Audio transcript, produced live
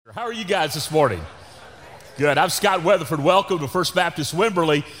How are you guys this morning? Good. I'm Scott Weatherford. Welcome to First Baptist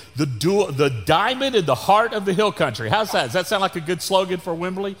Wimberley, the diamond in the heart of the hill country. How's that? Does that sound like a good slogan for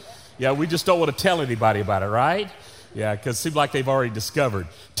Wimberley? Yeah, we just don't want to tell anybody about it, right? Yeah, because it seems like they've already discovered.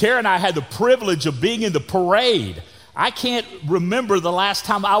 Tara and I had the privilege of being in the parade. I can't remember the last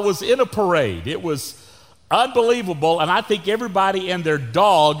time I was in a parade. It was unbelievable, and I think everybody and their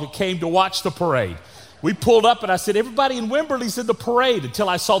dog came to watch the parade. We pulled up, and I said, everybody in Wimberley's in the parade, until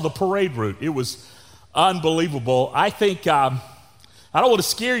I saw the parade route. It was unbelievable. I think, I don't want to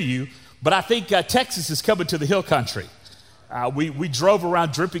scare you, but I think Texas is coming to the hill country. We drove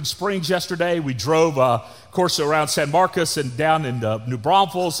around Dripping Springs yesterday. We drove, of course, around San Marcos and down in New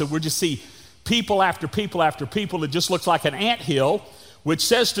Braunfels, and we just see people after people after people. It just looks like an anthill, which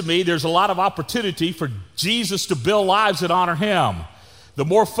says to me there's a lot of opportunity for Jesus to build lives that honor him. The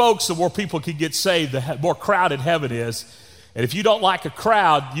more folks, the more people can get saved, the more crowded heaven is. And if you don't like a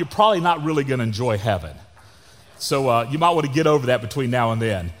crowd, you're probably not really going to enjoy heaven. So you might want to get over that between now and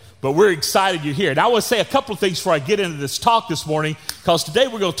then. But we're excited you're here. And I want to say a couple of things before I get into this talk this morning, because today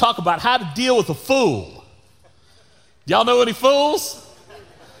we're going to talk about how to deal with a fool. Y'all know any fools?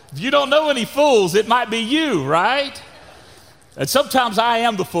 If you don't know any fools, it might be you, right? And sometimes I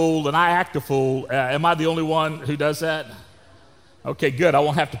am the fool and I act a fool. Am I the only one who does that? Okay, good. I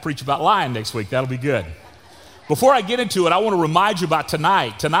won't have to preach about lying next week. That'll be good. Before I get into it, I want to remind you about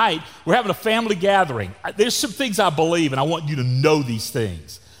tonight. Tonight, we're having a family gathering. There's some things I believe, and I want you to know these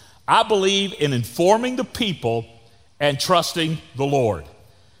things. I believe in informing the people and trusting the Lord.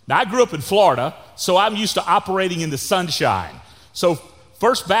 Now, I grew up in Florida, so I'm used to operating in the sunshine. So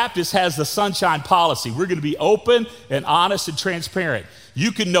First Baptist has the sunshine policy. We're going to be open and honest and transparent.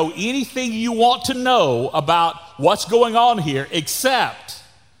 You can know anything you want to know about what's going on here, except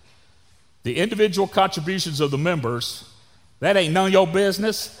the individual contributions of the members. That ain't none of your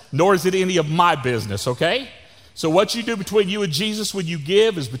business, nor is it any of my business, okay? So what you do between you and Jesus when you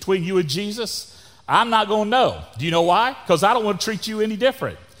give is between you and Jesus. I'm not going to know. Do you know why? Because I don't want to treat you any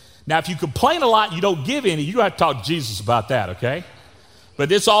different. Now, if you complain a lot and you don't give any, you have to talk to Jesus about that, okay?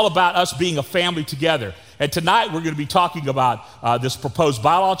 But it's all about us being a family together. And tonight we're going to be talking about this proposed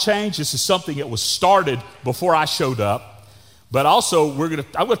bylaw change. This is something that was started before I showed up. But also I'm going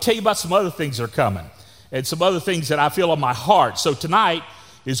to tell you about some other things that are coming and some other things that I feel on my heart. So tonight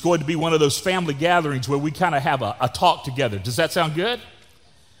is going to be one of those family gatherings where we kind of have a talk together. Does that sound good?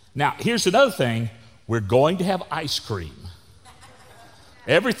 Now, here's another thing. We're going to have ice cream.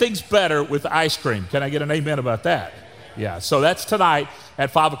 Everything's better with ice cream. Can I get an amen about that? Yeah, so that's tonight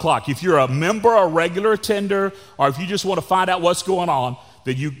at 5 o'clock. If you're a member, a regular attender, or if you just want to find out what's going on,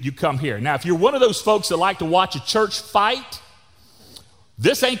 then you come here. Now, if you're one of those folks that like to watch a church fight,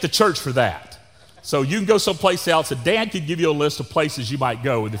 this ain't the church for that. So you can go someplace else, and Dan can give you a list of places you might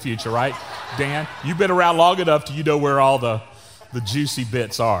go in the future, right? Dan, you've been around long enough to you know where all the juicy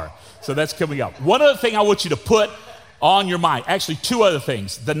bits are. So that's coming up. One other thing I want you to put on your mind, actually two other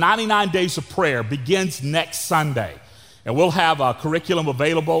things. The 99 Days of Prayer begins next Sunday. And we'll have a curriculum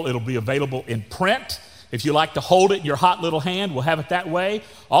available. It'll be available in print. If you like to hold it in your hot little hand, we'll have it that way.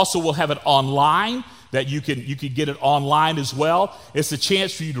 Also, we'll have it online, that you can get it online as well. It's a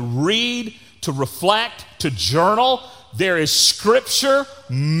chance for you to read, to reflect, to journal. There is scripture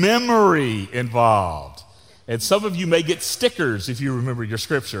memory involved. And some of you may get stickers if you remember your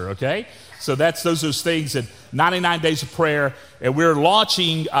scripture, okay? So those things, and 99 Days of Prayer. And we're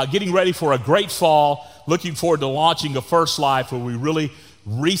launching, getting ready for a great fall. Looking forward to launching a First Life where we really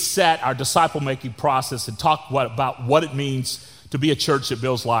reset our disciple-making process and talk about what it means to be a church that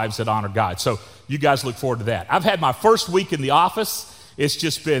builds lives that honor God. So you guys look forward to that. I've had my first week in the office. It's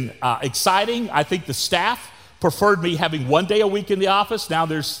just been exciting. I think the staff preferred me having one day a week in the office. Now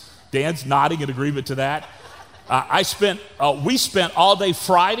Dan's nodding in agreement to that. We spent all day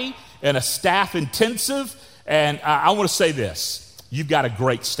Friday in a staff intensive, and I want to say this. You've got a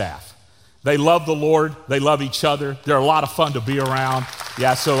great staff. They love the Lord. They love each other. They're a lot of fun to be around.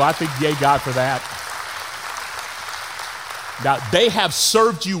 Yeah, so I think yay God for that. Now, they have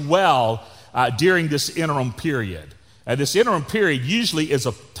served you well during this interim period. And this interim period usually is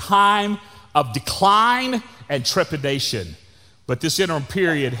a time of decline and trepidation. But this interim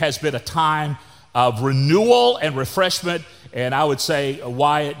period has been a time of renewal and refreshment. And I would say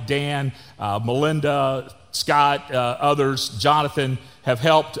Wyatt, Dan, Melinda, Scott, others, Jonathan, have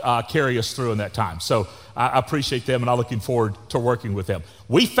helped carry us through in that time. So I appreciate them, and I'm looking forward to working with them.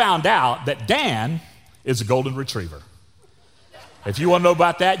 We found out that Dan is a golden retriever. If you want to know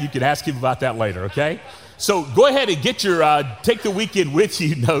about that, you can ask him about that later, okay? So go ahead and get your take the weekend with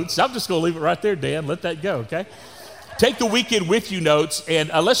you notes. I'm just going to leave it right there, Dan. Let that go, okay? take the weekend with you notes, and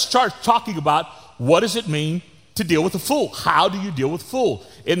let's start talking about what does it mean to deal with a fool. How do you deal with a fool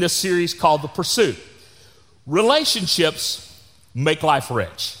in this series called The Pursuit? Relationships make life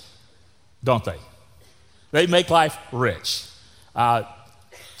rich, don't they? They make life rich.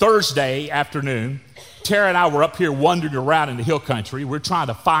 Thursday afternoon, Tara and I were up here wandering around in the hill country. We're trying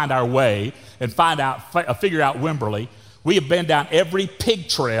to find our way and figure out Wimberley. We have been down every pig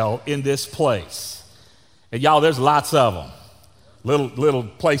trail in this place. And y'all, there's lots of them. Little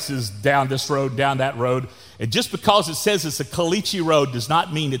places down this road, down that road. And just because it says it's a caliche road does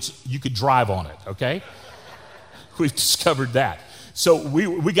not mean you could drive on it, okay? We've discovered that. So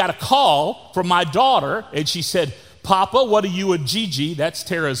we got a call from my daughter, and she said, Papa, what are you and Gigi, that's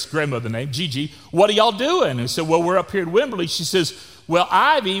Tara's grandmother name, Gigi, what are y'all doing? And I said, well, we're up here in Wimberley. She says, well,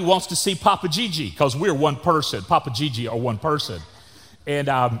 Ivy wants to see Papa Gigi because we're one person. Papa Gigi are one person. And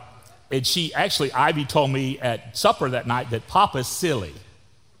Ivy told me at supper that night that Papa's silly.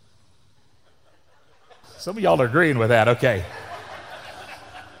 Some of y'all are agreeing with that, okay.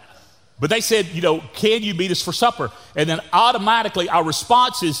 But they said, can you meet us for supper? And then automatically our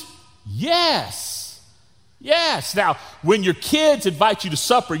response is, yes. Yes. Now, when your kids invite you to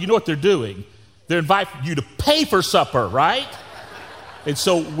supper, you know what they're doing? They're inviting you to pay for supper, right? And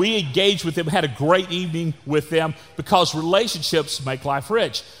so we engaged with them, had a great evening with them because relationships make life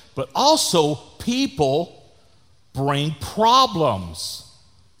rich. But also, people bring problems,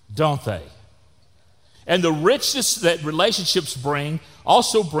 don't they? And the richness that relationships bring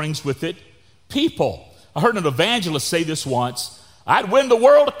also brings with it people. I heard an evangelist say this once, I'd win the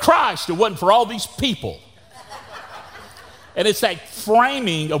world to Christ if it wasn't for all these people. And it's that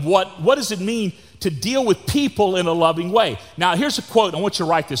framing of what does it mean to deal with people in a loving way. Now, here's a quote. I want you to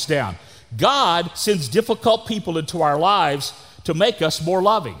write this down. God sends difficult people into our lives to make us more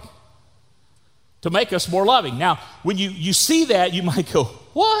loving. To make us more loving. Now, when you see that, you might go,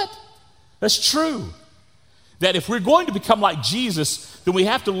 what? That's true. That if we're going to become like Jesus, then we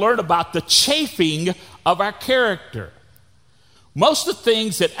have to learn about the chafing of our character. Most of the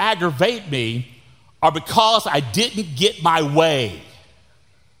things that aggravate me are because I didn't get my way.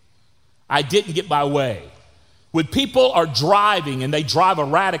 I didn't get my way. When people are driving and they drive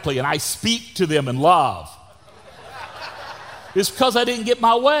erratically and I speak to them in love, it's because I didn't get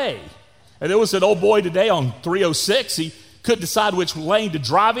my way. And there was an old boy today on 306. He couldn't decide which lane to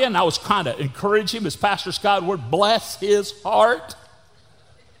drive in. I was trying to encourage him as Pastor Scott would bless his heart.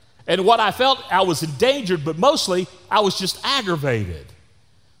 And what I felt, I was endangered, but mostly I was just aggravated.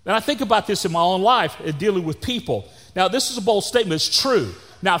 And I think about this in my own life and dealing with people. Now, this is a bold statement. It's true.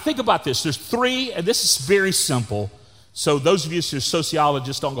 Now, think about this. There's three, and this is very simple. So those of you who are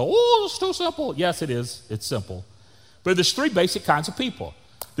sociologists don't go, oh, it's too simple. Yes, it is. It's simple. But there's three basic kinds of people.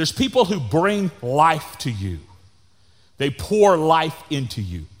 There's people who bring life to you. They pour life into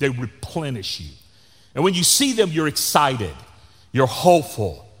you. They replenish you. And when you see them, you're excited. You're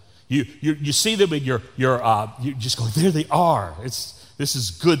hopeful. You see them and you just go, there they are. This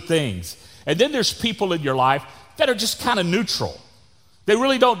is good things. And then there's people in your life that are just kind of neutral. They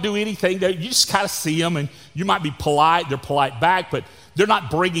really don't do anything. You just kind of see them and you might be polite. They're polite back, but they're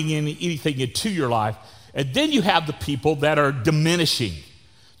not bringing anything into your life. And then you have the people that are diminishing,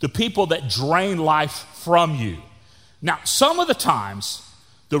 the people that drain life from you. Now, some of the times,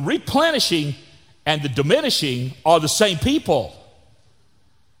 the replenishing and the diminishing are the same people,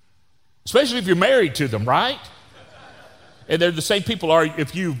 especially if you're married to them, right? And they're the same people, or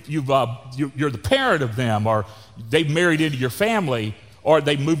if you're the parent of them, or they've married into your family, or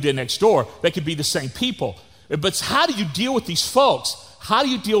they moved in next door. They could be the same people. But how do you deal with these folks? How do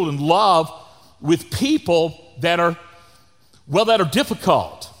you deal in love with people that are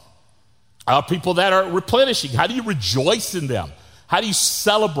difficult? People that are replenishing. How do you rejoice in them? How do you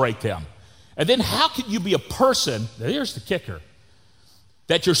celebrate them? And then how can you be a person, now here's the kicker,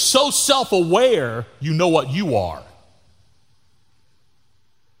 that you're so self-aware you know what you are.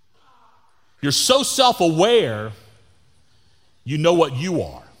 You're so self-aware, you know what you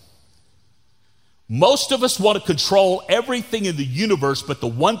are. Most of us want to control everything in the universe, but the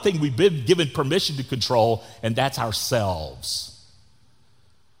one thing we've been given permission to control, and that's ourselves.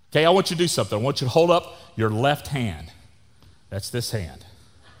 Okay, I want you to do something. I want you to hold up your left hand. That's this hand.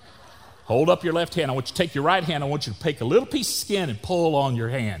 Hold up your left hand. I want you to take your right hand. I want you to take a little piece of skin and pull on your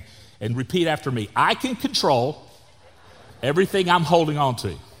hand. And repeat after me. I can control everything I'm holding on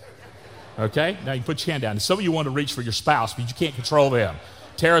to. Okay? Now you put your hand down. And some of you want to reach for your spouse, but you can't control them.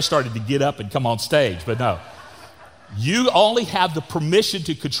 Tara started to get up and come on stage, but no. You only have the permission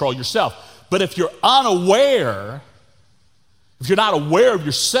to control yourself. But if you're unaware, if you're not aware of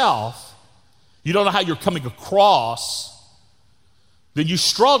yourself, you don't know how you're coming across, then you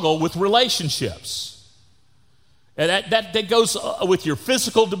struggle with relationships. And that goes with your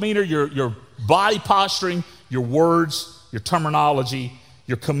physical demeanor, your body posturing, your words, your terminology,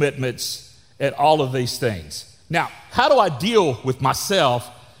 your commitments, and all of these things. Now, how do I deal with myself,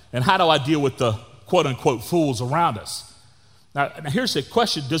 and how do I deal with the quote-unquote fools around us? Now here's the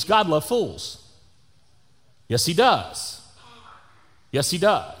question. Does God love fools? Yes, he does. Yes, he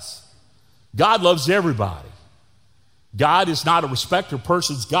does. God loves everybody. God is not a respecter of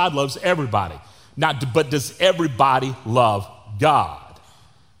persons. God loves everybody. Now, but does everybody love God?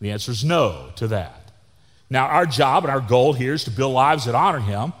 The answer is no to that. Now, our job and our goal here is to build lives that honor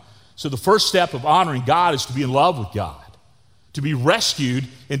him. So the first step of honoring God is to be in love with God, to be rescued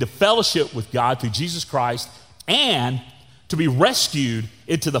into fellowship with God through Jesus Christ, and to be rescued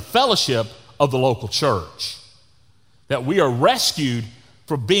into the fellowship of the local church. That we are rescued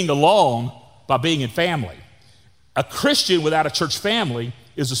from being alone by being in family. A Christian without a church family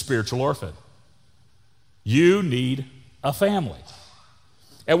is a spiritual orphan. You need a family.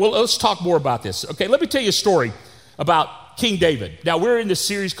 And let's talk more about this. Okay, let me tell you a story about King David. Now, we're in this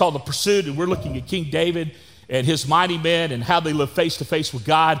series called The Pursuit, and we're looking at King David and his mighty men and how they live face to face with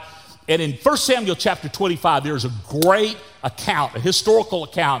God. And in 1 Samuel chapter 25, there's a great account, a historical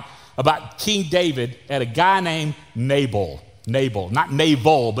account about King David and a guy named Nabal. Nabal, not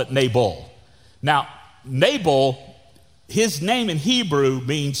Nabal, but Nabal. Now, Nabal, his name in Hebrew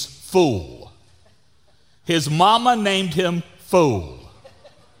means fool. His mama named him Fool.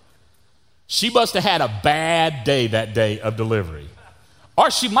 She must have had a bad day that day of delivery. Or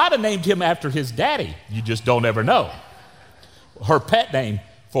she might have named him after his daddy. You just don't ever know. Her pet name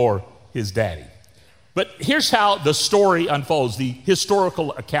for his daddy. But here's how the story unfolds, the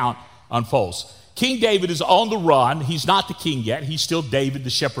historical account unfolds. King David is on the run. He's not the king yet. He's still David, the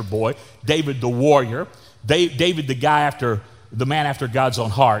shepherd boy, David, the warrior, David, the man after God's own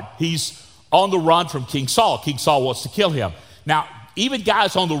heart. He's on the run from King Saul. King Saul wants to kill him. Now, even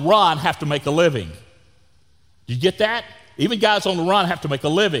guys on the run have to make a living. Do you get that? Even guys on the run have to make a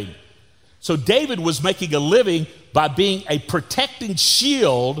living. So David was making a living by being a protecting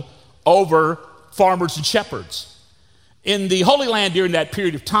shield over farmers and shepherds. In the Holy Land during that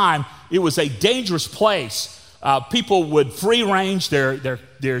period of time, it was a dangerous place. People would free range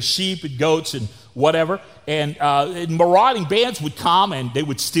their sheep and goats and whatever, and marauding bands would come and they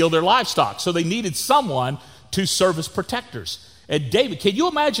would steal their livestock. So they needed someone to serve as protectors. And David, can you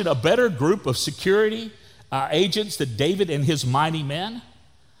imagine a better group of security agents than David and his mighty men?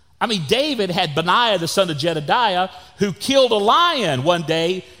 I mean, David had Benaiah, the son of Jedediah, who killed a lion one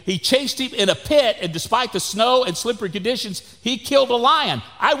day. He chased him in a pit, and despite the snow and slippery conditions, he killed a lion.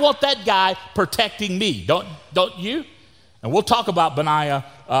 I want that guy protecting me, don't you? And we'll talk about Benaiah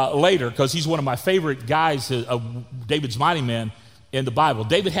later, because he's one of my favorite guys of David's mighty men in the Bible.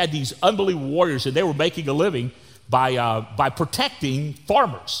 David had these unbelievable warriors, and they were making a living by protecting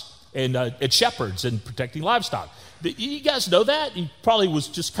farmers and shepherds and protecting livestock. You guys know that? It probably was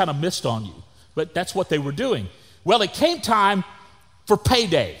just kind of missed on you, but that's what they were doing. Well, it came time for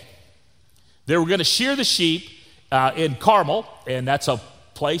payday. They were going to shear the sheep in Carmel, and that's a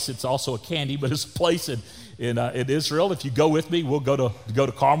place. It's also a candy, but it's a place in Israel. If you go with me, we'll go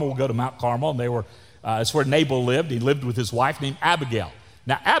to Carmel. We'll go to Mount Carmel, and it's where Nabal lived. He lived with his wife named Abigail.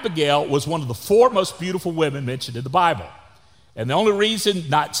 Now, Abigail was one of the 4 most beautiful women mentioned in the Bible. And the only reason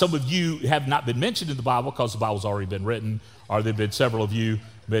some of you have not been mentioned in the Bible, because the Bible's already been written, or there have been several of you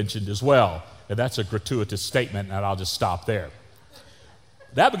mentioned as well. And that's a gratuitous statement, and I'll just stop there.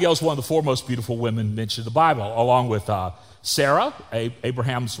 Abigail is one of the 4 most beautiful women mentioned in the Bible, along with Sarah,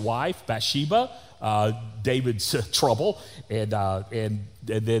 Abraham's wife, Bathsheba, David's trouble, and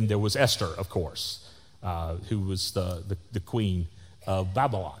then there was Esther, of course, who was the queen of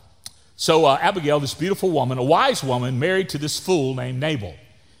Babylon. So Abigail, this beautiful woman, a wise woman, married to this fool named Nabal.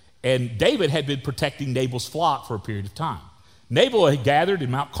 And David had been protecting Nabal's flock for a period of time. Nabal had gathered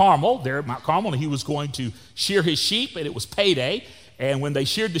in Mount Carmel, and he was going to shear his sheep, and it was payday. And when they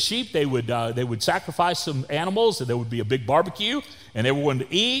sheared the sheep, they would sacrifice some animals, and there would be a big barbecue, and everyone would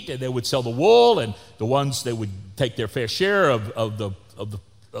eat, and they would sell the wool, and the ones they would take their fair share of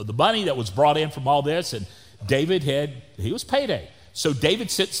the money that was brought in from all this. And David he was payday. So David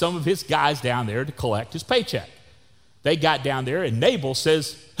sent some of his guys down there to collect his paycheck. They got down there, and Nabal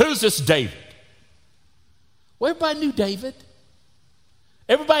says, "Who's this David?" Well, everybody knew David.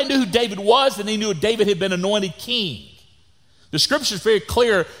 Everybody knew who David was, and they knew David had been anointed king. The scripture is very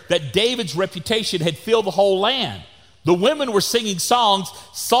clear that David's reputation had filled the whole land. The women were singing songs.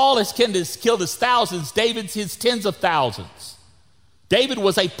 Saul has killed his thousands, David's his tens of thousands. David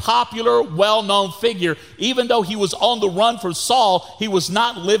was a popular, well-known figure. Even though he was on the run from Saul, he was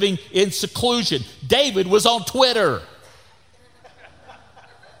not living in seclusion. David was on Twitter.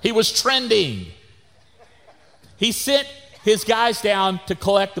 He was trending. He sent his guys down to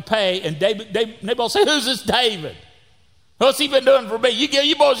collect the pay, and Nabal said, "Who's this David? What's he been doing for me?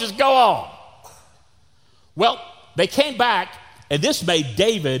 You boys just go on." Well, they came back, and this made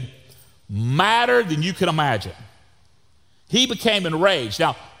David madder than you can imagine. He became enraged.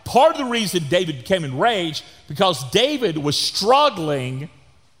 Now, part of the reason David became enraged because David was struggling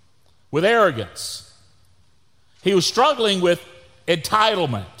with arrogance. He was struggling with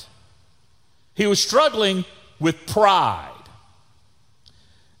entitlement. He was struggling with pride.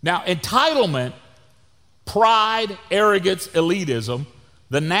 Now, entitlement, pride, arrogance, elitism,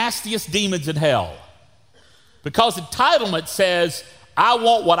 the nastiest demons in hell. Because entitlement says, I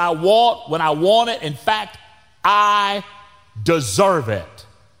want what I want when I want it. In fact, I deserve it.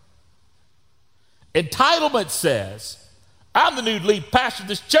 Entitlement says, I'm the new lead pastor of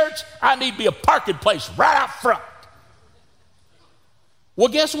this church. I need to be a parking place right out front. Well,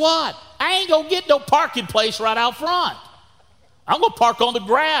 guess what? I ain't going to get no parking place right out front. I'm going to park on the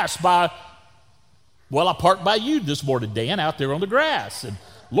grass I parked by you this morning, Dan, out there on the grass. And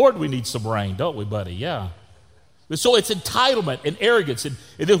Lord, we need some rain, don't we, buddy? Yeah. And so it's entitlement and arrogance. And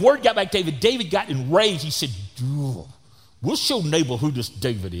the word got back to David. David got enraged. He said, we'll show Nabal who this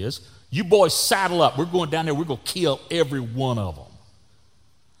David is. You boys saddle up. We're going down there. We're going to kill every one of them.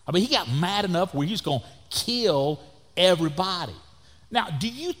 I mean, he got mad enough where he's going to kill everybody. Now, do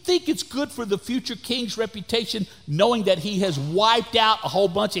you think it's good for the future king's reputation knowing that he has wiped out a whole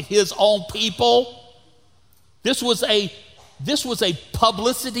bunch of his own people? This was a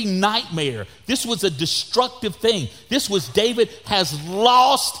publicity nightmare. This was a destructive thing. This was David has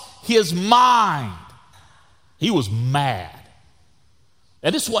lost his mind. He was mad.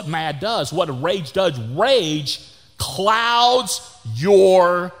 And this is what mad does, what a rage does. Rage clouds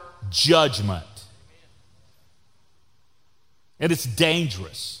your judgment. And it's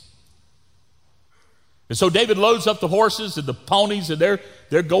dangerous. And so David loads up the horses and the ponies, and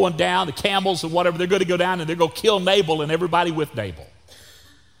they're going down, the camels and whatever. They're going to go down and they're going to kill Nabal and everybody with Nabal.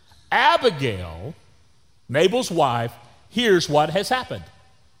 Abigail, Nabal's wife, hears what has happened.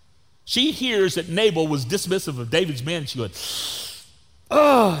 She hears that Nabal was dismissive of David's men. She goes,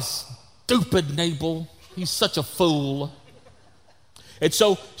 "Oh, stupid Nabal. He's such a fool." And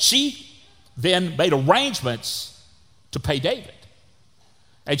so she then made arrangements to pay David.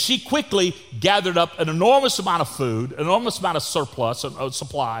 And she quickly gathered up an enormous amount of food, an enormous amount of surplus,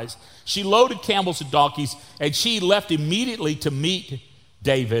 supplies. She loaded camels and donkeys, and she left immediately to meet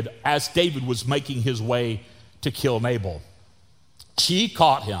David as David was making his way to kill Nabal. She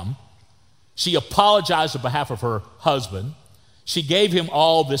caught him. She apologized on behalf of her husband. She gave him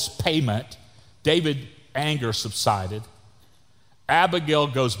all this payment. David's anger subsided. Abigail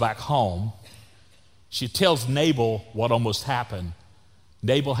goes back home. She tells Nabal what almost happened.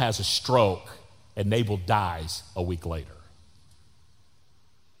 Nabal has a stroke, and Nabal dies a week later.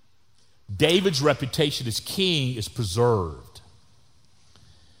 David's reputation as king is preserved.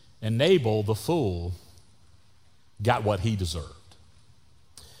 And Nabal, the fool, got what he deserved.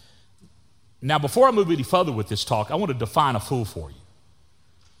 Now, before I move any further with this talk, I want to define a fool for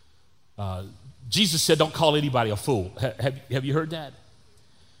you. Jesus said, don't call anybody a fool. Have you heard that?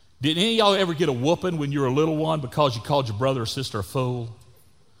 Did any of y'all ever get a whooping when you were a little one because you called your brother or sister a fool?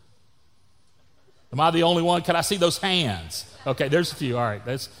 Am I the only one? Can I see those hands? Okay, there's a few. All right,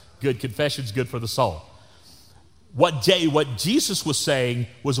 that's good. Confession's good for the soul. What Jesus was saying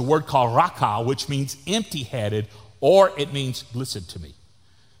was a word called raka, which means empty-headed, or it means, listen to me,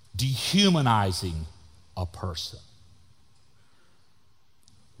 dehumanizing a person.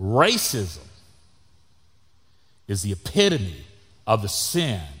 Racism is the epitome of the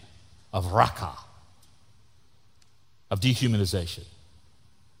sin of raka, of dehumanization.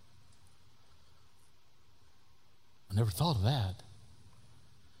 I never thought of that.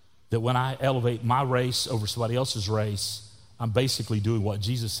 That when I elevate my race over somebody else's race, I'm basically doing what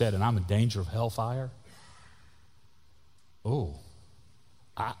Jesus said, and I'm in danger of hellfire. Oh,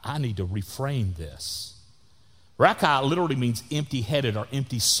 I need to reframe this. Raka literally means empty-headed or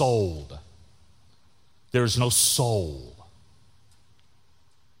empty-souled. There's no soul.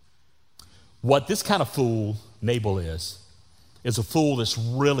 What this kind of fool, Nabal is a fool that's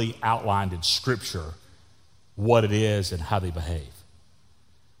really outlined in Scripture what it is and how they behave.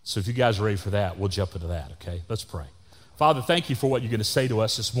 So if you guys are ready for that, we'll jump into that, okay? Let's pray. Father, thank you for what you're going to say to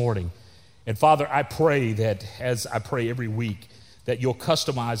us this morning. And Father, I pray that, as I pray every week, that you'll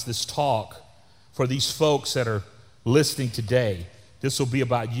customize this talk for these folks that are listening today, This will be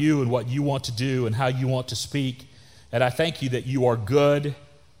about you and what you want to do and how you want to speak. And I thank you that you are good.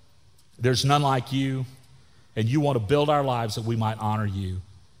 There's none like you. And you want to build our lives that we might honor you.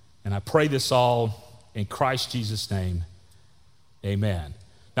 And I pray this all in Christ Jesus' name. Amen.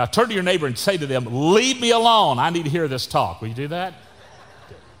 Now turn to your neighbor and say to them, leave me alone. I need to hear this talk. Will you do that?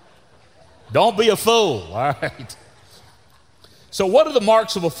 Don't be a fool, all right? So what are the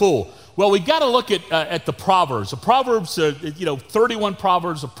marks of a fool? Well, we've got to look at the Proverbs. The Proverbs, 31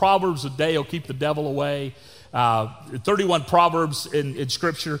 Proverbs. The Proverbs a day will keep the devil away. 31 Proverbs in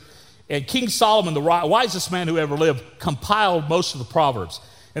Scripture. And King Solomon, the wisest man who ever lived, compiled most of the Proverbs.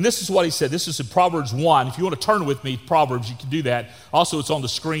 And this is what he said. This is in Proverbs 1. If you want to turn with me, Proverbs, you can do that. Also, it's on the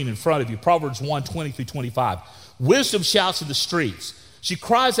screen in front of you. Proverbs 1, 20 through 25. Wisdom shouts in the streets. She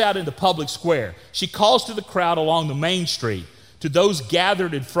cries out in the public square. She calls to the crowd along the main street, to those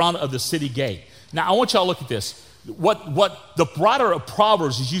gathered in front of the city gate. Now, I want y'all to look at this. What the writer of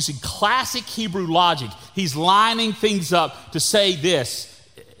Proverbs is using classic Hebrew logic. He's lining things up to say this.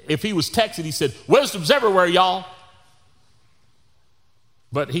 If he was texting, he said, wisdom's everywhere, y'all.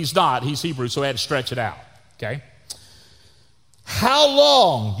 But he's not. He's Hebrew, so I had to stretch it out, okay? How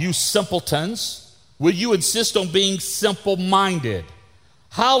long, you simpletons, will you insist on being simple-minded?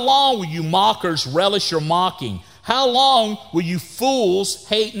 How long will you mockers relish your mocking? How long will you fools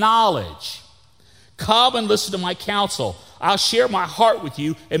hate knowledge? Come and listen to my counsel. I'll share my heart with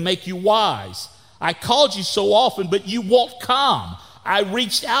you and make you wise. I called you so often, but you won't come. I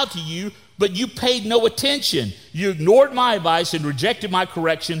reached out to you, but you paid no attention. You ignored my advice and rejected my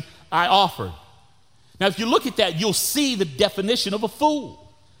correction I offered. Now, if you look at that, you'll see the definition of a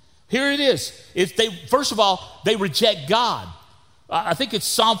fool. Here it is. First of all, they reject God. I think it's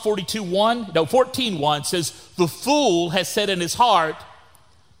Psalm 14:1 says, the fool has said in his heart,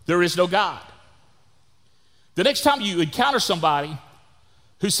 there is no God. The next time you encounter somebody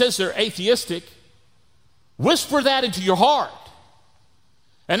who says they're atheistic, whisper that into your heart.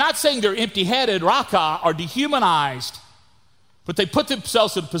 And not saying they're empty-headed, raka, or dehumanized, but they put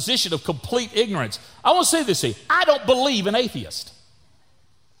themselves in a position of complete ignorance. I want to say this to you. I don't believe in atheists.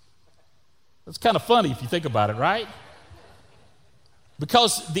 That's kind of funny if you think about it, right?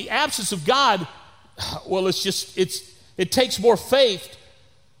 Because the absence of God, well, it takes more faith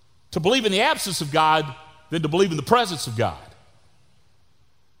to believe in the absence of God than to believe in the presence of God.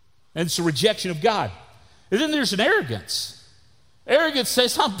 And it's a rejection of God. And then there's an arrogance. Arrogance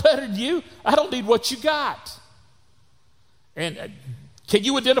says, I'm better than you. I don't need what you got. And can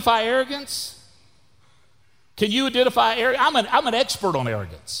you identify arrogance? Can you identify arrogance? I'm an expert on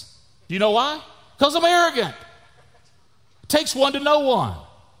arrogance. Do you know why? Because I'm arrogant. It takes one to know one.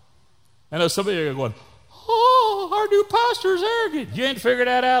 I know some of you are going, oh, our new pastor is arrogant. You ain't figured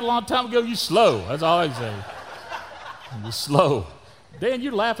that out a long time ago. You slow. That's all I say. You're slow. Dan,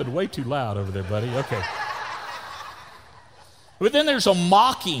 you're laughing way too loud over there, buddy. Okay. But then there's a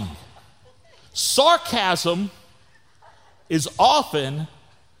mocking. Sarcasm is often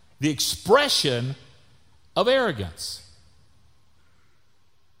the expression of arrogance.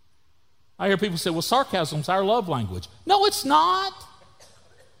 I hear people say, well, sarcasm's our love language. No, it's not.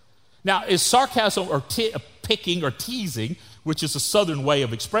 Now, is sarcasm or picking or teasing, which is a southern way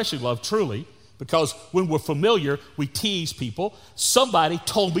of expressing love truly, because when we're familiar, we tease people. Somebody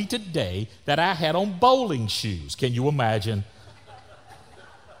told me today that I had on bowling shoes. Can you imagine?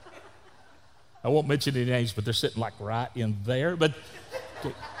 I won't mention any names, but they're sitting like right in there. But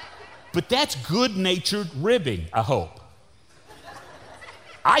that's good-natured ribbing, I hope.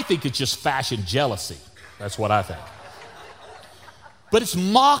 I think it's just fashion jealousy. That's what I think. But it's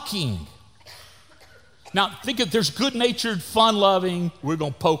mocking. Now, think of there's good-natured, fun-loving. We're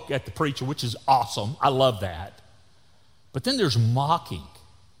going to poke at the preacher, which is awesome. I love that. But then there's mocking.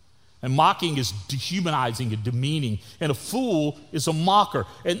 And mocking is dehumanizing and demeaning. And a fool is a mocker.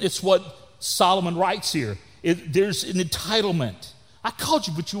 And it's what Solomon writes here. There's an entitlement. I called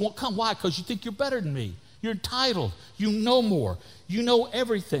you, but you won't come. Why? Because you think you're better than me. You're entitled. You know more. You know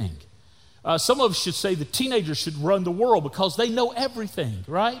everything. Some of us should say the teenagers should run the world because they know everything,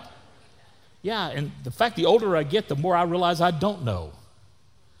 right? Yeah, and the fact the older I get, the more I realize I don't know.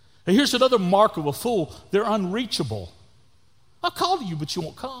 And here's another mark of a fool. They're unreachable. I called you, but you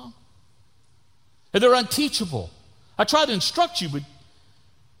won't come. And they're unteachable. I try to instruct you, but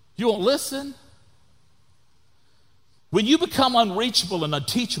you won't listen. When you become unreachable and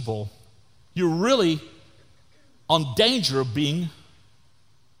unteachable, you're really on danger of being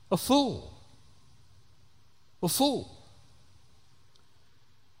a fool. A fool.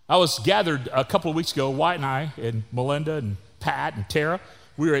 I was gathered a couple of weeks ago, White and I, and Melinda and Pat and Tara.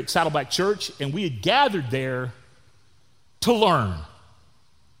 We were at Saddleback Church, and we had gathered there to learn.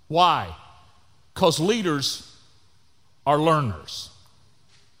 Why? Because leaders are learners.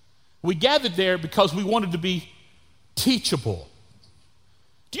 We gathered there because we wanted to be teachable.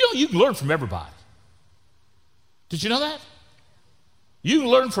 Do you know you can learn from everybody? Did you know that? You can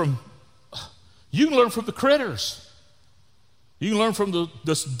learn from the critters. You can learn from the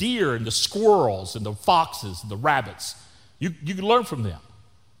deer and the squirrels and the foxes and the rabbits. You can learn from them.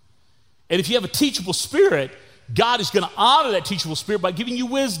 And if you have a teachable spirit, God is going to honor that teachable spirit by giving you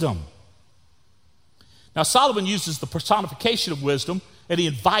wisdom. Now, Solomon uses the personification of wisdom, and he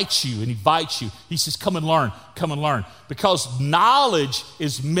invites you. He says, come and learn, because knowledge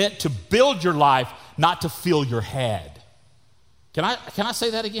is meant to build your life, not to fill your head. Can I say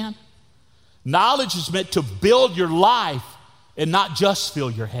that again? Knowledge is meant to build your life and not just fill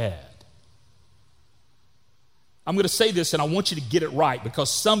your head. I'm going to say this, and I want you to get it right,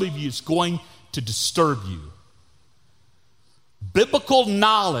 because some of you, it's going to disturb you. Biblical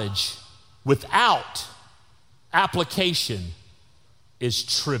knowledge without application is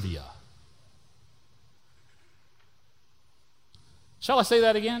trivia. Shall I say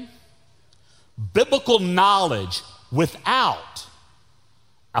that again? Biblical knowledge without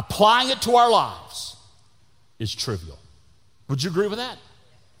applying it to our lives is trivial. Would you agree with that?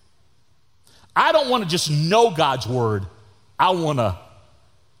 I don't want to just know God's word. I want to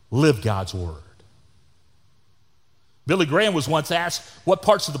live God's word. Billy Graham was once asked, what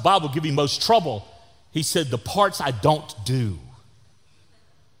parts of the Bible give you most trouble? He said, the parts I don't do.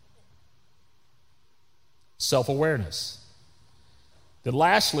 Self-awareness. Then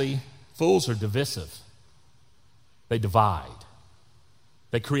lastly, fools are divisive. They divide.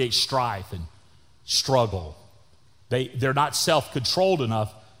 They create strife and struggle. They're not self-controlled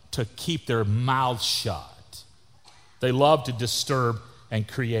enough to keep their mouths shut. They love to disturb and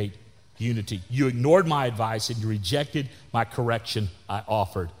create unity. You ignored my advice and you rejected my correction I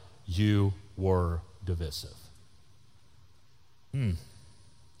offered. You were divisive.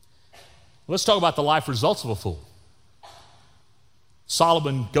 Let's talk about the life results of a fool.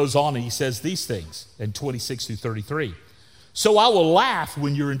 Solomon goes on and he says these things in 26 through 33. So I will laugh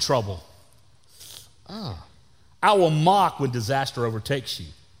when you're in trouble. I will mock when disaster overtakes you.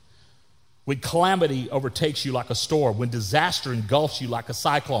 When calamity overtakes you like a storm, when disaster engulfs you like a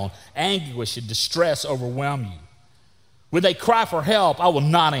cyclone, anguish and distress overwhelm you. When they cry for help, I will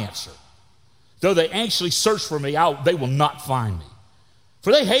not answer. Though they anxiously search for me, they will not find me.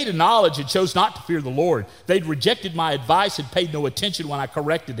 For they hated knowledge and chose not to fear the Lord. They'd rejected my advice and paid no attention when I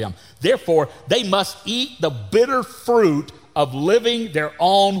corrected them. Therefore, they must eat the bitter fruit of living their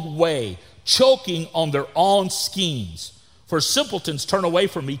own way, choking on their own schemes. For simpletons turn away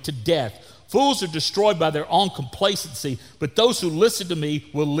from me to death. Fools are destroyed by their own complacency, but those who listen to me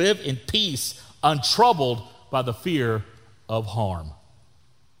will live in peace, untroubled by the fear of harm.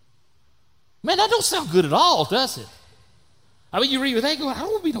 Man, that don't sound good at all, does it? I mean, you read that, go, I don't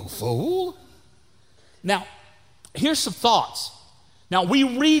want to be no fool. Now, here's some thoughts. Now, we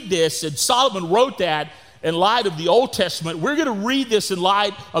read this, and Solomon wrote that in light of the Old Testament. We're going to read this in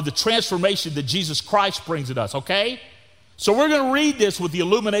light of the transformation that Jesus Christ brings in us, okay? So we're going to read this with the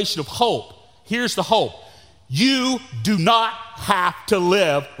illumination of hope. Here's the hope. You do not have to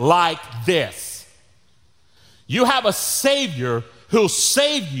live like this. You have a Savior who'll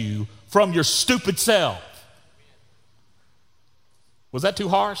save you from your stupid self. Was that too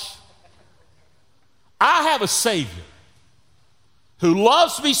harsh? I have a Savior who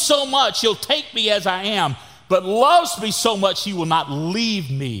loves me so much, he'll take me as I am, but loves me so much, he will not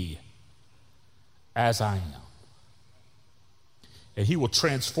leave me as I am. And he will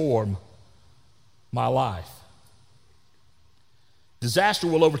transform my life. Disaster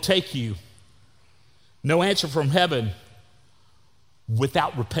will overtake you. No answer from heaven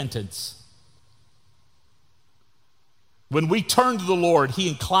without repentance. When we turn to the Lord, he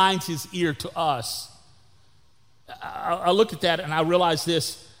inclines his ear to us. I look at that and I realize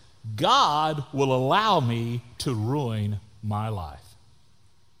this: God will allow me to ruin my life.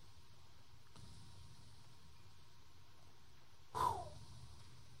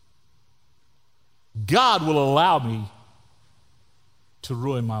 God will allow me to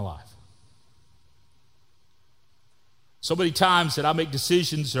ruin my life. So many times that I make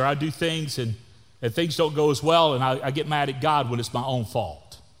decisions or I do things and things don't go as well, and I get mad at God when it's my own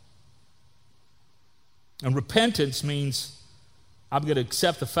fault. And repentance means I'm going to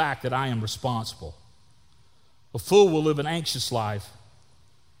accept the fact that I am responsible. A fool will live an anxious life.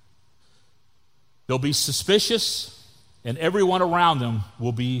 They'll be suspicious, and everyone around them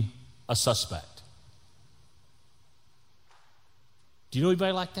will be a suspect. Do you know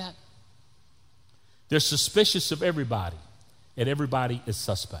anybody like that? They're suspicious of everybody. and everybody is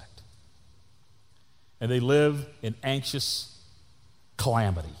suspect. And they live in anxious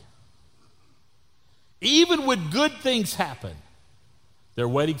calamity. Even when good things happen, they're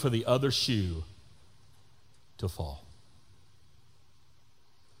waiting for the other shoe to fall.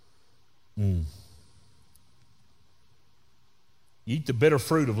 You eat the bitter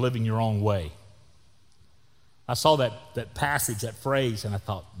fruit of living your own way. I saw that passage, that phrase, and I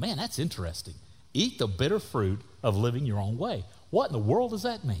thought, man, that's interesting. Eat the bitter fruit of living your own way. What in the world does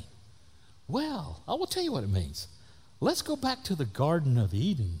that mean? Well, I will tell you what it means. Let's go back to the Garden of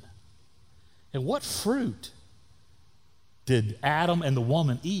Eden. And what fruit did Adam and the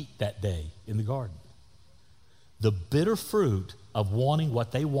woman eat that day in the garden? The bitter fruit of wanting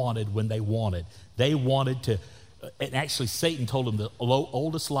what they wanted when they wanted. They wanted to, and actually Satan told them the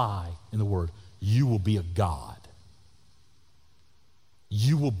oldest lie in the word, you will be a god.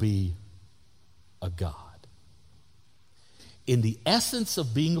 You will be a god. In the essence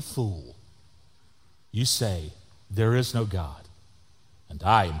of being a fool, you say, there is no God, and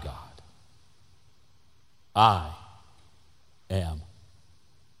I am God. I am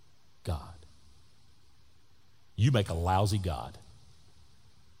God. You make a lousy God.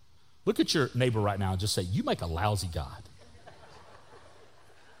 Look at your neighbor right now and just say, you make a lousy God.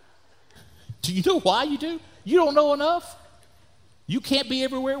 Do you know why you do? You don't know enough. You can't be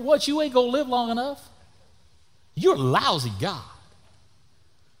everywhere at once. You ain't going to live long enough. You're a lousy God.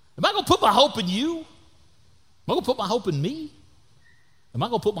 Am I going to put my hope in you? Am I going to put my hope in me? Am I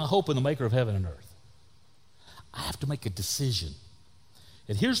going to put my hope in the maker of heaven and earth? I have to make a decision.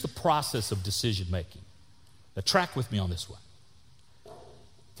 And here's the process of decision making. Now, track with me on this one.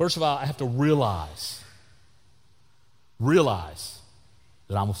 First of all, I have to realize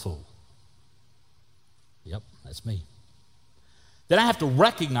that I'm a fool. Yep, that's me. Then I have to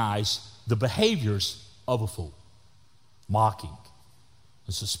recognize the behaviors of a fool. Mocking,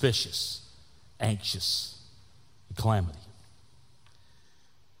 and suspicious, anxious, and calamity.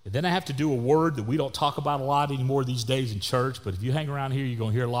 And then I have to do a word that we don't talk about a lot anymore these days in church, but if you hang around here, you're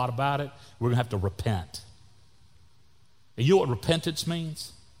going to hear a lot about it. We're going to have to repent. And you know what repentance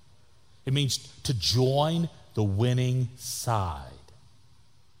means? It means to join the winning side.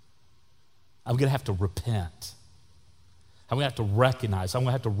 I'm going to have to repent. I'm going to have to recognize. I'm going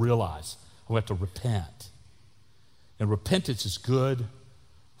to have to realize. I'm going to have to repent. And repentance is good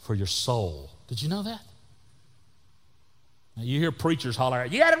for your soul. Did you know that? Now you hear preachers holler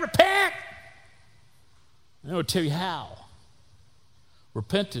out, you got to repent. And I'll tell you how.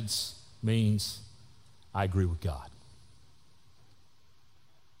 Repentance means I agree with God.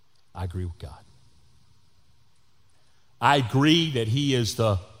 I agree with God. I agree that He is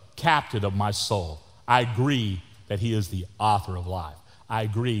the captain of my soul. I agree that He is the author of life. I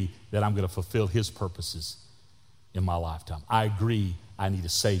agree that I'm going to fulfill His purposes in my lifetime. I agree I need a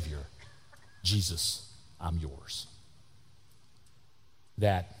Savior. Jesus, I'm yours.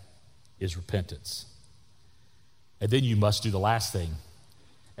 That is repentance. And then you must do the last thing,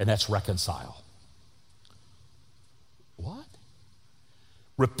 and that's reconcile. What?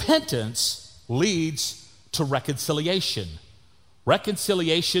 Repentance leads to reconciliation.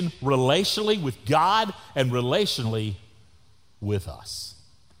 Reconciliation relationally with God and relationally with us.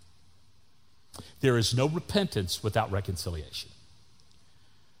 There is no repentance without reconciliation.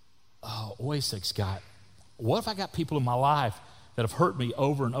 Oh, wait a sec, Scott. What if I got people in my life that have hurt me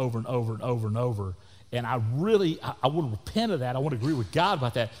over and over and over and over and over, and I want to repent of that. I want to agree with God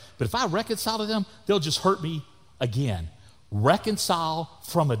about that. But if I reconcile to them, they'll just hurt me again. Reconcile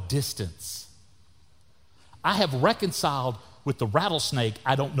from a distance. I have reconciled with the rattlesnake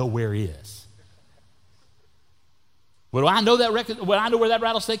I don't know where he is. When I know where that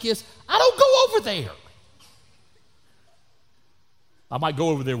rattlesnake is, I don't go over there. I might go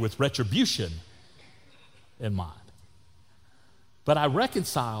over there with retribution in mind. But I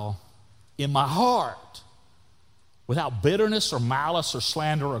reconcile in my heart without bitterness or malice or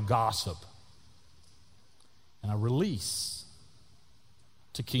slander or gossip. And I release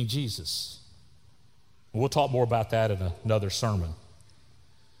to King Jesus. We'll talk more about that in another sermon.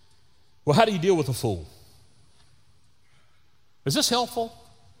 Well, how do you deal with a fool? Is this helpful?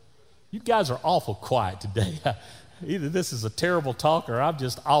 You guys are awful quiet today. Either this is a terrible talk or I'm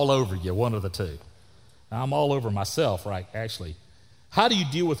just all over you, one of the two. I'm all over myself, right, actually. How do you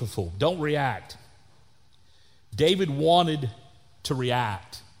deal with a fool? Don't react. David wanted to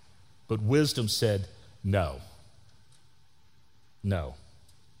react, but wisdom said no. No.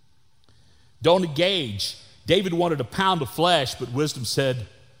 Don't engage. David wanted a pound of flesh, but wisdom said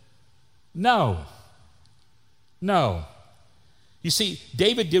no. No. You see,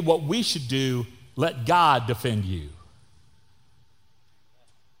 David did what we should do, let God defend you.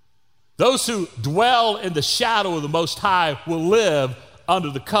 Those who dwell in the shadow of the Most High will live under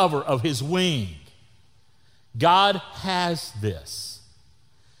the cover of his wing. God has this.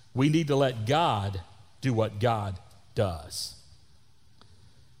 We need to let God do what God does.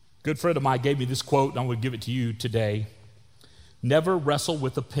 A good friend of mine gave me this quote, and I'm going to give it to you today. Never wrestle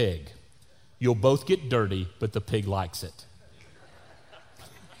with a pig. You'll both get dirty, but the pig likes it.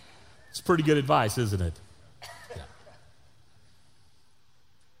 It's pretty good advice, isn't it? Yeah.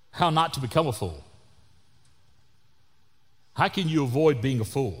 How not to become a fool. How can you avoid being a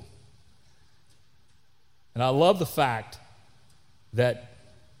fool? And I love the fact that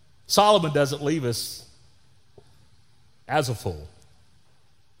Solomon doesn't leave us as a fool.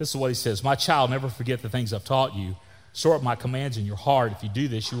 This is what he says, "My child, never forget the things I've taught you. Store up my commands in your heart. If you do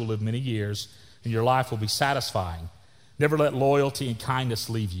this, you will live many years, and your life will be satisfying. Never let loyalty and kindness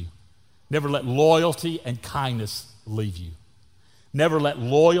leave you." Never let loyalty and kindness leave you. Never let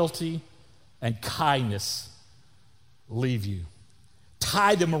loyalty and kindness leave you.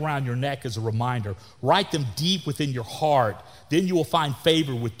 Tie them around your neck as a reminder. Write them deep within your heart. Then you will find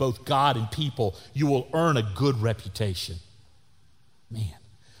favor with both God and people. You will earn a good reputation. Man,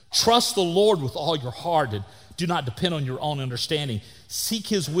 trust the Lord with all your heart and do not depend on your own understanding. Seek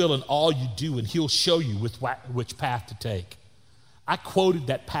his will in all you do, and he'll show you which path to take. I quoted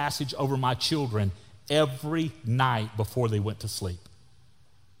that passage over my children every night before they went to sleep.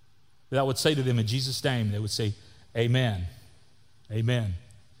 I would say to them, in Jesus' name, they would say, amen, amen.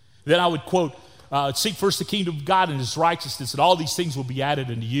 Then I would quote, seek first the kingdom of God and his righteousness, and all these things will be added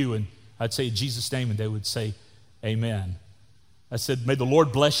unto you. And I'd say, in Jesus' name, and they would say, amen. I said, may the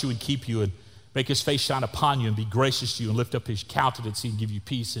Lord bless you and keep you and make his face shine upon you and be gracious to you and lift up his countenance and give you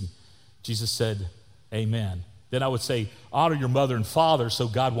peace. And Jesus said, amen. Then I would say, honor your mother and father so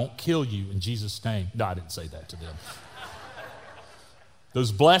God won't kill you in Jesus' name. No, I didn't say that to them.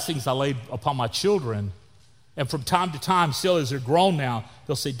 Those blessings I laid upon my children, and from time to time, still as they're grown now,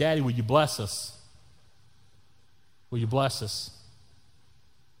 they'll say, Daddy, will you bless us? Will you bless us?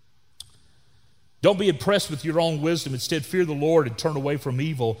 Don't be impressed with your own wisdom. Instead, fear the Lord and turn away from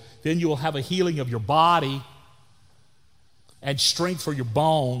evil. Then you will have a healing of your body and strength for your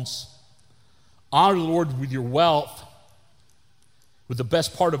bones. Honor the Lord with your wealth, with the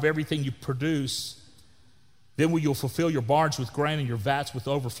best part of everything you produce. Then you'll fulfill your barns with grain and your vats with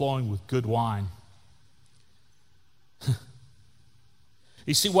overflowing with good wine.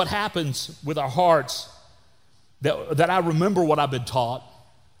 You see, what happens with our hearts, that I remember what I've been taught,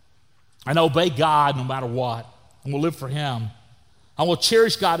 and I obey God no matter what, and will live for him. I will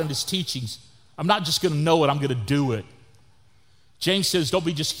cherish God and his teachings. I'm not just going to know it, I'm going to do it. James says, don't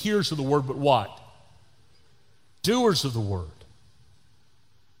be just hearers of the word, but what? Doers of the word.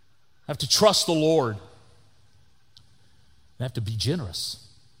 I have to trust the Lord. I have to be generous.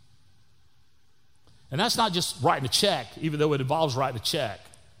 And that's not just writing a check, even though it involves writing a check.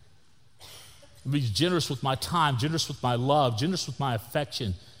 Be generous with my time, generous with my love, generous with my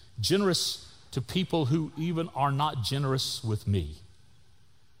affection, generous to people who even are not generous with me.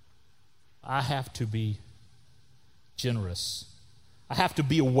 I have to be generous. I have to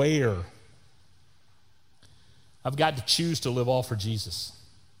be aware. I've got to choose to live all for Jesus.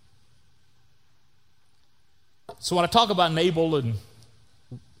 So when I talk about Nabal and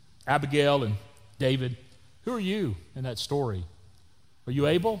Abigail and David, who are you in that story? Are you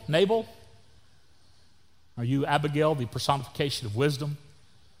Nabal? Are you Abigail, the personification of wisdom?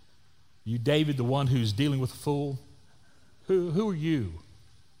 Are you David, the one who's dealing with a fool? Who are you?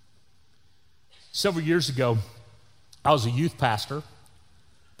 Several years ago, I was a youth pastor,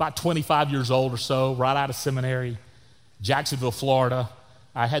 about 25 years old or so, right out of seminary, Jacksonville, Florida.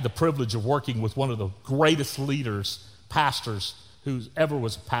 I had the privilege of working with one of the greatest leaders, pastors, who ever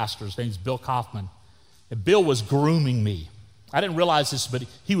was a pastor. His name's Bill Kaufman. And Bill was grooming me. I didn't realize this, but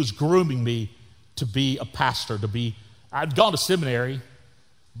he was grooming me to be a pastor, I'd gone to seminary,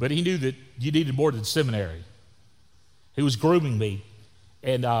 but he knew that you needed more than seminary. He was grooming me,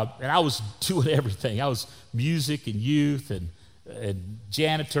 and I was doing everything. I was music and youth and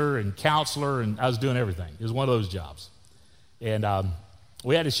janitor and counselor, and I was doing everything. It was one of those jobs. And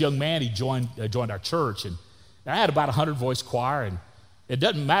we had this young man, he joined our church, and I had about 100-voice choir, and it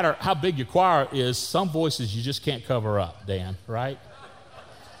doesn't matter how big your choir is, some voices you just can't cover up, Dan, right?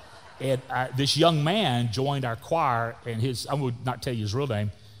 And this young man joined our choir, and I would not tell you his real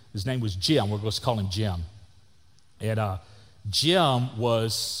name. His name was Jim. We're going to call him Jim. And Jim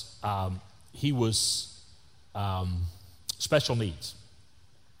was, special needs.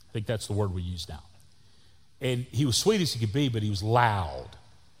 I think that's the word we use now. And he was sweet as he could be, but he was loud.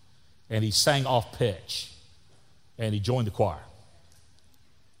 And he sang off pitch. And he joined the choir.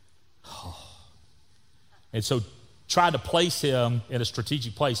 And so trying to place him in a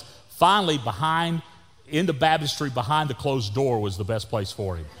strategic place, finally in the baptistry behind the closed door was the best place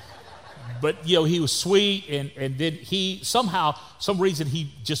for him. But, he was sweet, and then some reason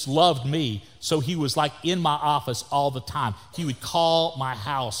he just loved me, so he was like in my office all the time. He would call my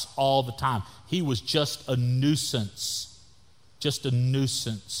house all the time. He was just a nuisance,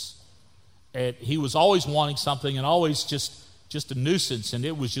 And he was always wanting something and always just a nuisance, and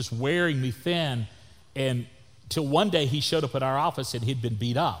it was just wearing me thin. And till one day he showed up at our office and he'd been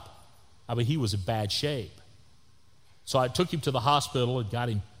beat up. I mean, he was in bad shape. So I took him to the hospital and got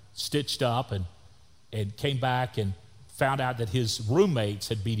him stitched up and came back and found out that his roommates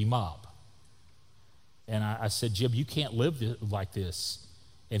had beat him up. And I said, Jim, you can't live like this.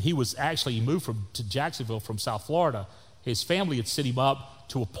 And he moved to Jacksonville from South Florida. His family had sent him up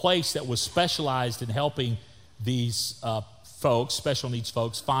to a place that was specialized in helping these folks, special needs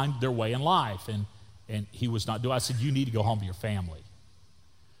folks, find their way in life. And he was not doing it. I said, you need to go home to your family.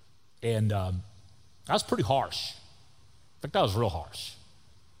 And I was pretty harsh. In fact, I was real harsh.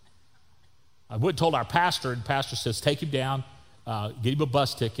 I went and told our pastor, and the pastor says, take him down, get him a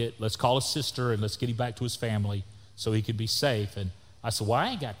bus ticket, let's call his sister, and let's get him back to his family so he could be safe. And I said, well,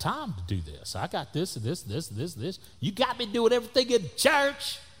 I ain't got time to do this. I got this and this and this and this and this. You got me doing everything in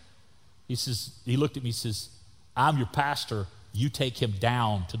church. He looked at me and says, I'm your pastor. You take him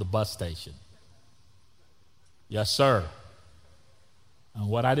down to the bus station. Yes, sir. And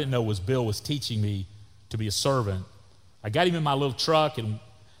what I didn't know was Bill was teaching me to be a servant. I got him in my little truck, and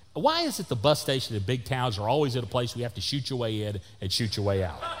why is it the bus station in big towns are always at a place where you have to shoot your way in and shoot your way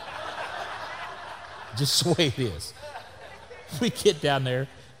out? Just the way it is. We get down there,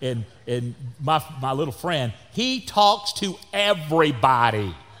 and my little friend, he talks to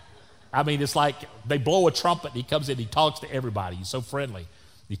everybody. I mean, it's like they blow a trumpet, and he comes in, and he talks to everybody. He's so friendly.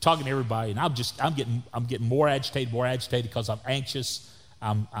 He's talking to everybody, and I'm getting more agitated because I'm anxious.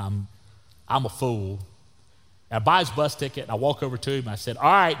 I'm a fool. And I buy his bus ticket, and I walk over to him, and I said, all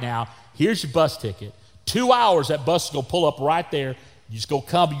right, now, here's your bus ticket. 2 hours, that bus is going to pull up right there. You're just going to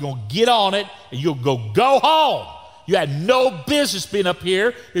come, you're going to get on it, and you'll go home. You had no business being up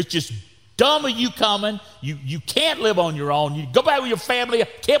here. It's just dumb of you coming. You can't live on your own. You go back with your family. I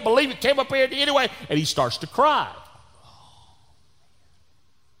can't believe it came up here anyway. And he starts to cry.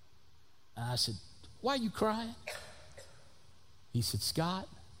 And I said, why are you crying? He said, Scott,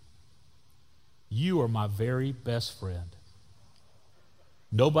 you are my very best friend.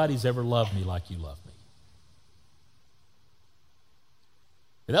 Nobody's ever loved me like you love me.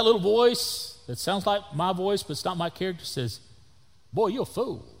 And that little voice that sounds like my voice, but it's not my character, says, boy, you're a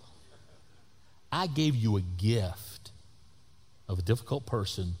fool. I gave you a gift of a difficult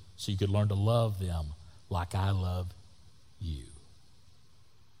person so you could learn to love them like I love you.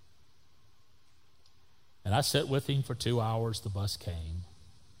 And I sat with him for 2 hours. The bus came.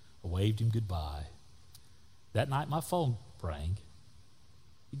 I waved him goodbye. That night, my phone rang.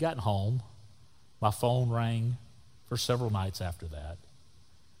 He got home. My phone rang for several nights after that.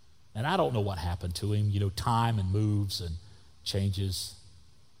 And I don't know what happened to him. Time and moves and changes.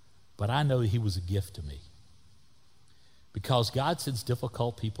 But I know he was a gift to me. Because God sends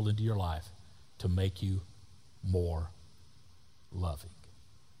difficult people into your life to make you more loving.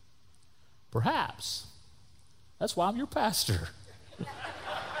 Perhaps that's why I'm your pastor.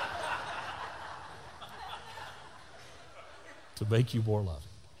 To make you more loving.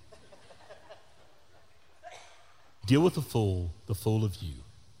 Deal with the fool of you.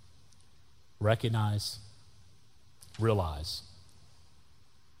 Recognize, realize,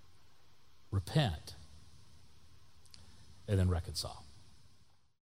 repent, and then reconcile.